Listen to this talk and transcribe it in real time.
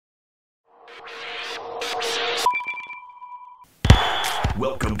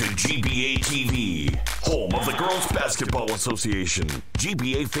Welcome to GBA TV, home of the Girls Basketball Association,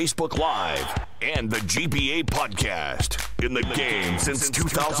 GBA Facebook Live, and the GBA Podcast. In the game since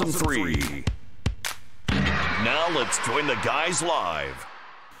 2003. Now let's join the guys live.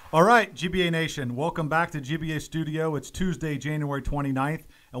 All right, GBA Nation, welcome back to GBA Studio. It's Tuesday, January 29th,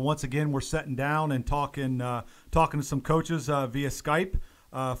 and once again, we're sitting down and talking to some coaches via Skype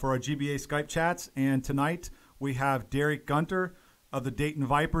for our GBA Skype chats. And tonight, we have Derek Gunter of the Dayton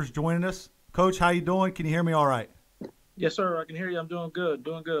Vipers joining us. Coach, how you doing? Can you hear me all right? Yes, sir. I can hear you. I'm doing good.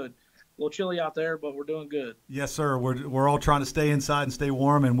 A little chilly out there, but we're doing good. Yes, sir. We're all trying to stay inside and stay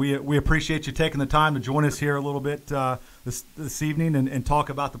warm, and we appreciate you taking the time to join us here a little bit this evening and talk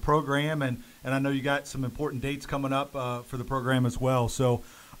about the program. And I know you got some important dates coming up for the program as well. So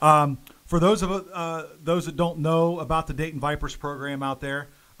for those that don't know about the Dayton Vipers program out there,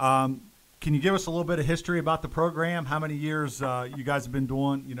 can you give us a little bit of history about the program? How many years you guys have been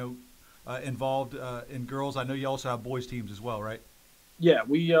doing, involved in girls? I know you also have boys teams as well, right? Yeah,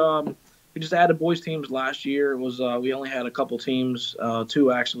 we just added boys teams last year. It was we only had a couple teams,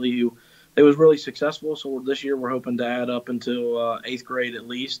 two actually, who it was really successful. So this year we're hoping to add up until eighth grade at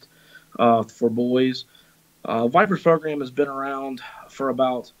least for boys. Vipers program has been around for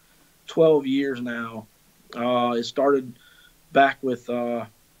about 12 years now. It started back with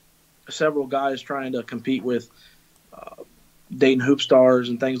several guys trying to compete with Dayton Hoop Stars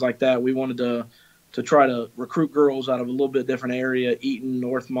and things like that. We wanted to try to recruit girls out of a little bit different area, Eaton,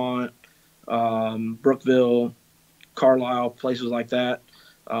 Northmont, Brookville, Carlisle, places like that,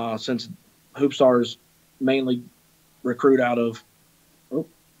 since Hoop Stars mainly recruit out of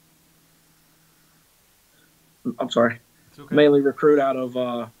mainly recruit out of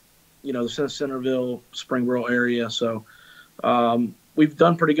the Centerville, Springboro area. So we've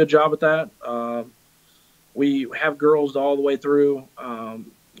done a pretty good job at that. We have girls all the way through,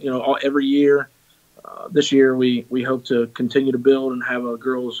 every year. This year we hope to continue to build and have a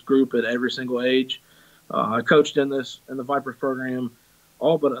girls group at every single age. I coached in the Vipers program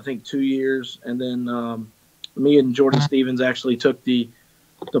all but I think 2 years, and then me and Jordan Stevens actually took the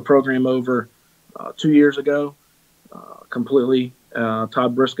program over 2 years ago completely.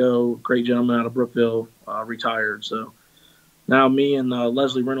 Todd Briscoe, great gentleman out of Brookville, retired. So now me and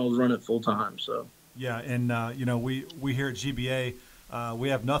Leslie Reynolds run it full time. So yeah, and we here at GBA. We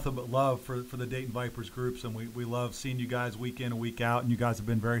have nothing but love for the Dayton Vipers groups, and we love seeing you guys week in and week out, and you guys have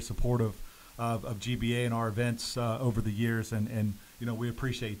been very supportive of GBA and our events over the years, and we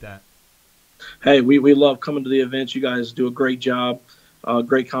appreciate that. Hey, we love coming to the events. You guys do a great job,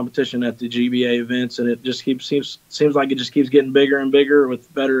 great competition at the GBA events, and it just seems like it just keeps getting bigger and bigger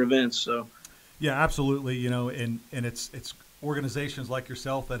with better events. So yeah, absolutely. And it's organizations like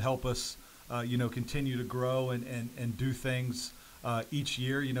yourself that help us continue to grow and do things each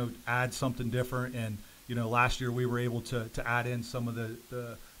year, add something different. And, last year we were able to add in some of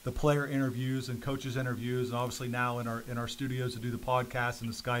the player interviews and coaches interviews, and obviously now in our studios to do the podcast and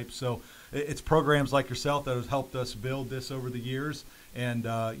the Skype. So it's programs like yourself that have helped us build this over the years. And,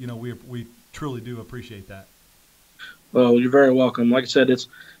 we truly do appreciate that. Well, you're very welcome. Like I said, it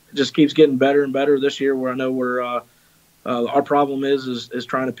just keeps getting better and better this year, where I know our problem is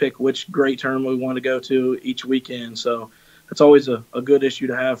trying to pick which great term we want to go to each weekend. So it's always a good issue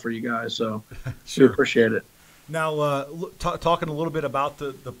to have for you guys. So sure. We appreciate it. Now, talking a little bit about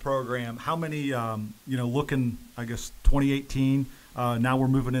the program, how many, looking, I guess, 2018, now we're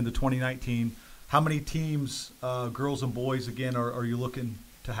moving into 2019, how many teams, girls and boys, again, are you looking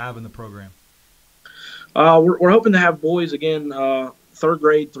to have in the program? We're hoping to have boys, again, third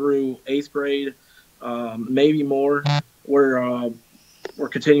grade through eighth grade, maybe more. We're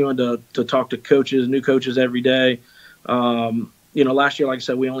continuing to talk to coaches, new coaches every day. Last year, like I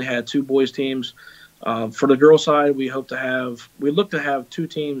said, we only had two boys teams. For the girls side, we look to have two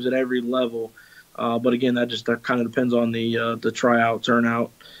teams at every level. But again, that kind of depends on the tryout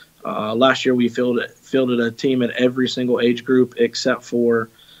turnout. Last year we fielded a team at every single age group except for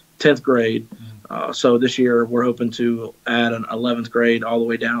 10th grade. So this year we're hoping to add an 11th grade all the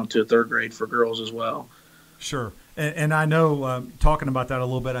way down to third grade for girls as well. Sure. And I know, talking about that a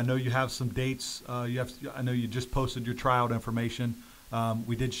little bit, I know you have some dates. I know you just posted your tryout information.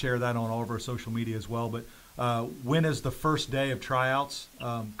 We did share that on all of our social media as well. But when is the first day of tryouts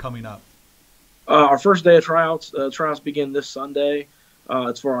coming up? Our first day of tryouts begin this Sunday.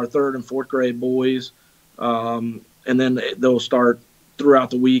 It's for our third and fourth grade boys. And then they'll start throughout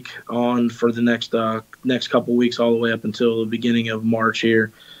the week on for the next couple weeks all the way up until the beginning of March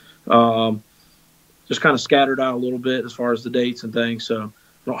here. Just kind of scattered out a little bit as far as the dates and things, so I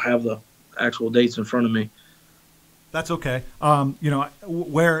don't have the actual dates in front of me. That's okay.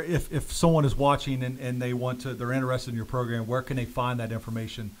 Where if someone is watching and they're interested in your program, where can they find that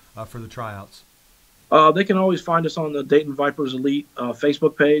information for the tryouts? They can always find us on the Dayton Vipers Elite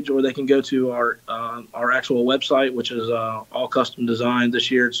Facebook page, or they can go to our actual website, which is all custom designed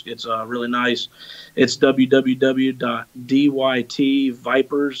this year. It's really nice. It's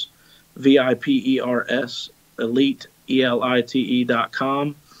www.dytvipers, VIPERS, Elite,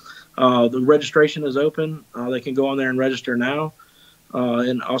 ELITE.com. The registration is open. They can go on there and register now.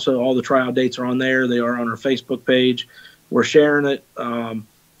 And also all the tryout dates are on there. They are on our Facebook page. We're sharing it.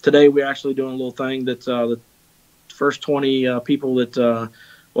 Today we're actually doing a little thing that the first 20 people that, the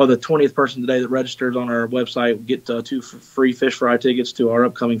 20th person today that registers on our website get 2 free fish fry tickets to our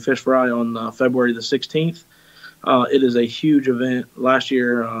upcoming fish fry on February the 16th. It is a huge event. Last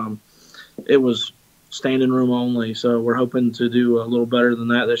year it was standing room only, so we're hoping to do a little better than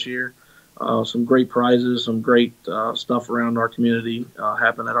that this year. Some great prizes, some great stuff around our community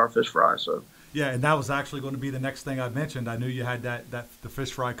happen at our fish fry. So. Yeah, and that was actually going to be the next thing I mentioned. I knew you had the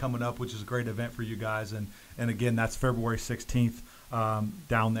fish fry coming up, which is a great event for you guys, and again, that's February 16th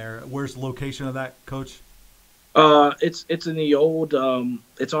down there. Where's the location of that, Coach? It's in the old.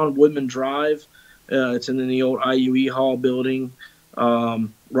 It's on Woodman Drive. It's in the old IUE Hall building,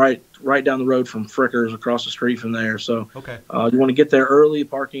 right down the road from Frickers, across the street from there. So, okay. You want to get there early.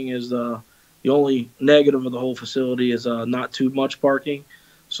 Parking is the only negative of the whole facility is not too much parking.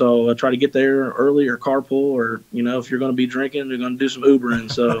 So try to get there early or carpool, or, if you're going to be drinking, you're going to do some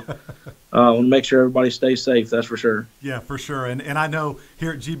Ubering. So want to make sure everybody stays safe. That's for sure. Yeah, for sure. And I know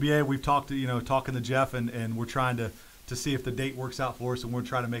here at GBA, we've talking to Jeff, and we're trying to see if the date works out for us, and we're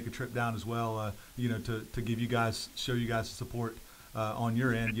trying to make a trip down as well, to give you guys, show you guys support on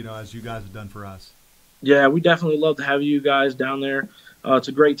your end, as you guys have done for us. Yeah, we definitely love to have you guys down there. It's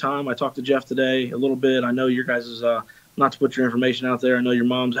a great time. I talked to Jeff today a little bit. I know your guys is not to put your information out there. I know your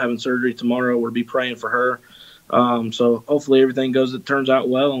mom's having surgery tomorrow. We'll be praying for her. So hopefully everything turns out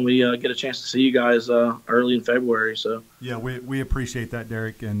well, and we get a chance to see you guys early in February. So yeah, we appreciate that,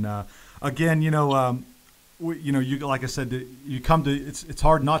 Derek. And again, you like I said, you come to. It's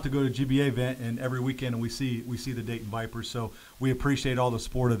hard not to go to GBA event, and every weekend, and we see the Dayton Vipers. So we appreciate all the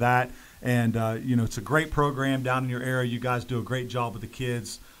support of that. And it's a great program down in your area. You guys do a great job with the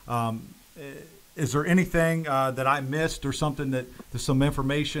kids. Is there anything that I missed, or something that there's some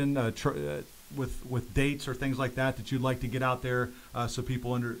information with dates or things like that you'd like to get out there so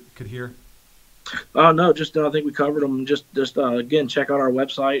people could hear? No, just I think we covered them. Just again, check out our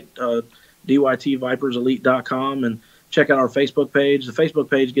website, DYTVipersElite.com, and check out our Facebook page. The Facebook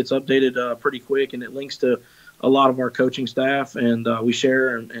page gets updated pretty quick, and it links to a lot of our coaching staff, and we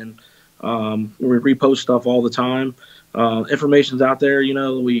share and we repost stuff all the time. Information's out there.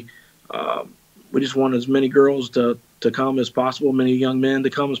 We just want as many girls to come as possible, many young men to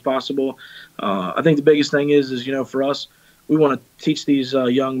come as possible. I think the biggest thing is for us, we want to teach these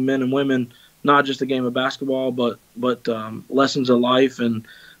young men and women not just the game of basketball, but lessons of life, and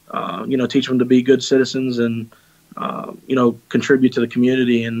teach them to be good citizens, and contribute to the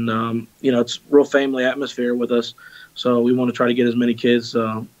community. And it's real family atmosphere with us, so we want to try to get as many kids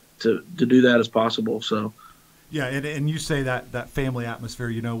to do that as possible. So. Yeah, and you say that family atmosphere.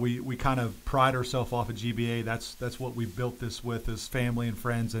 We kind of pride ourselves off of GBA. That's what we built this with, is family and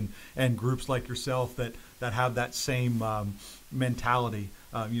friends and groups like yourself that have that same mentality.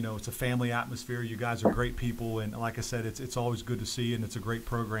 It's a family atmosphere. You guys are great people, and like I said, it's always good to see, and it's a great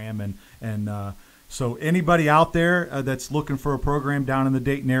program. And so anybody out there that's looking for a program down in the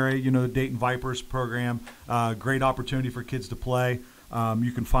Dayton area, the Dayton Vipers program, great opportunity for kids to play.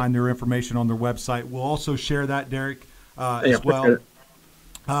 You can find their information on their website. We'll also share that, Derek, as well.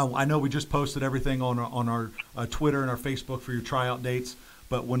 I know we just posted everything on our Twitter and our Facebook for your tryout dates,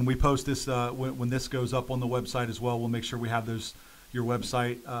 but when we post this, when this goes up on the website as well, we'll make sure we have your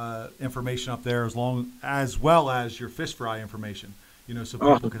website information up there, as well as your fish fry information. So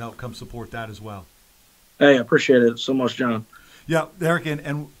people can help come support that as well. Hey, I appreciate it so much, John. Yeah, Derek,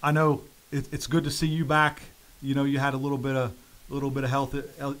 and I know it's good to see you back. You had a little bit of health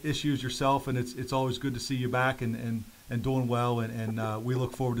issues yourself, and it's always good to see you back and doing well, and we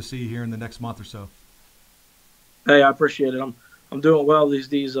look forward to see you here in the next month or so. Hey, I appreciate it. I'm doing well. These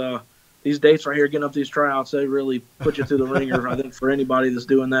dates right here, getting up these tryouts, they really put you through the ringer. I think for anybody that's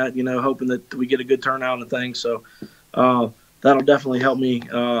doing that, hoping that we get a good turnout and things. So that'll definitely help me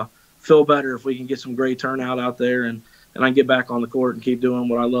feel better if we can get some great turnout out there, and I can get back on the court and keep doing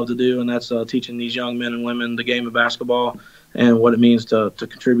what I love to do, and that's teaching these young men and women the game of basketball and what it means to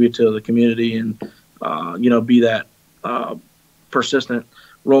contribute to the community, and be that persistent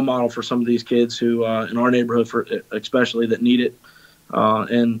role model for some of these kids who in our neighborhood, for especially, that need it,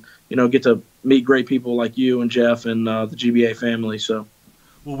 and get to meet great people like you and Jeff and the GBA family. So.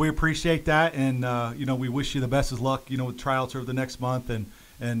 Well, we appreciate that, and we wish you the best of luck, with tryouts over the next month, and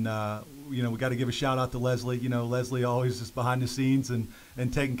we got to give a shout out to Leslie. Leslie always is behind the scenes and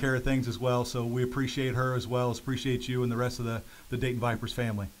taking care of things as well. So we appreciate her as well as appreciate you and the rest of the Dayton Vipers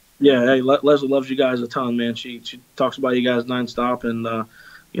family. Yeah, hey, Leslie loves you guys a ton, man. She talks about you guys nonstop, and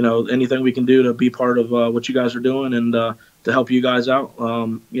anything we can do to be part of what you guys are doing and to help you guys out,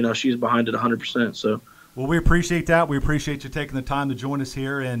 she's behind it 100%. So. Well, we appreciate that. We appreciate you taking the time to join us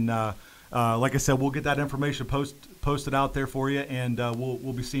here, and like I said, we'll get that information posted out there for you, and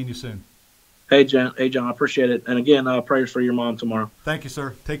we'll be seeing you soon. Hey, John, I appreciate it. And again, prayers for your mom tomorrow. Thank you,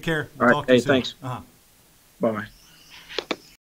 sir. Take care. All right. Hey, thanks. Uh-huh. Bye-bye.